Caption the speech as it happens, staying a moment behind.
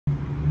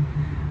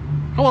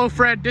Hello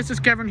Fred, this is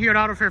Kevin here at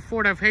Auto Fair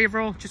Ford of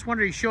Haverhill. Just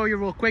wanted to show you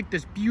real quick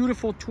this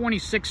beautiful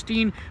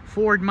 2016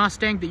 Ford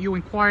Mustang that you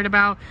inquired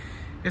about.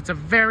 It's a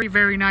very,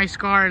 very nice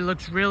car. It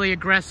looks really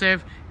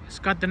aggressive. It's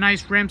got the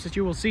nice rims that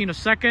you will see in a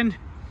second.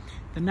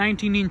 The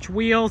 19-inch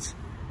wheels.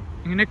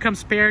 And it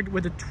comes paired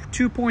with a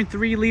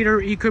 2.3 liter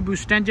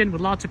EcoBoost engine with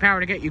lots of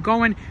power to get you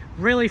going.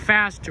 Really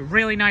fast,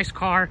 really nice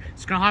car.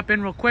 It's gonna hop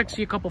in real quick,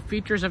 see a couple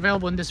features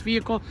available in this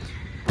vehicle.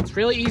 It's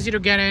really easy to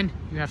get in.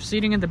 You have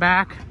seating in the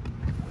back.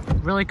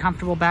 Really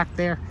comfortable back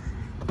there.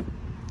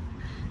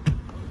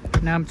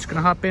 Now I'm just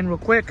gonna hop in real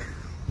quick.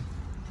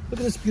 Look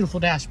at this beautiful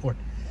dashboard.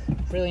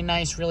 Really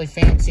nice, really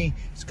fancy.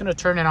 Just gonna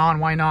turn it on,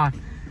 why not?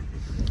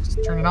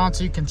 Just turn it on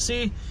so you can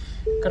see.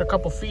 Got a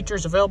couple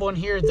features available in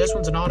here. This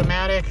one's an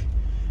automatic.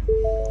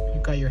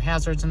 You've got your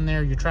hazards in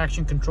there, your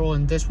traction control,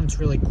 and this one's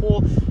really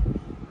cool.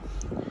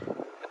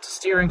 It's a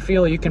steering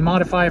feel. You can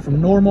modify it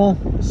from normal,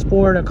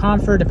 sport, or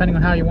comfort, depending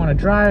on how you want to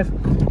drive.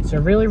 It's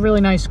a really,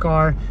 really nice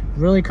car,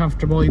 really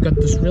comfortable. You've got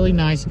this really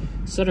nice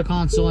center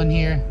console in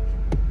here.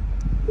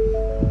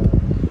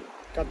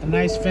 Got the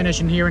nice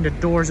finish in here in the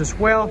doors as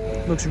well.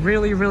 Looks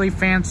really, really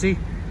fancy.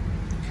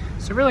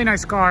 It's a really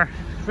nice car,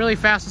 really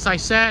fast, as I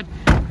said,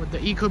 with the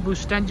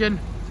EcoBoost engine.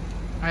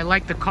 I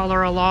like the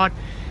color a lot.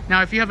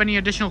 Now, if you have any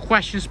additional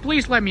questions,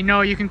 please let me know.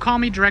 You can call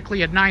me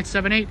directly at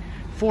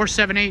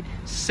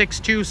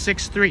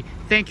 978-478-6263.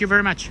 Thank you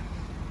very much.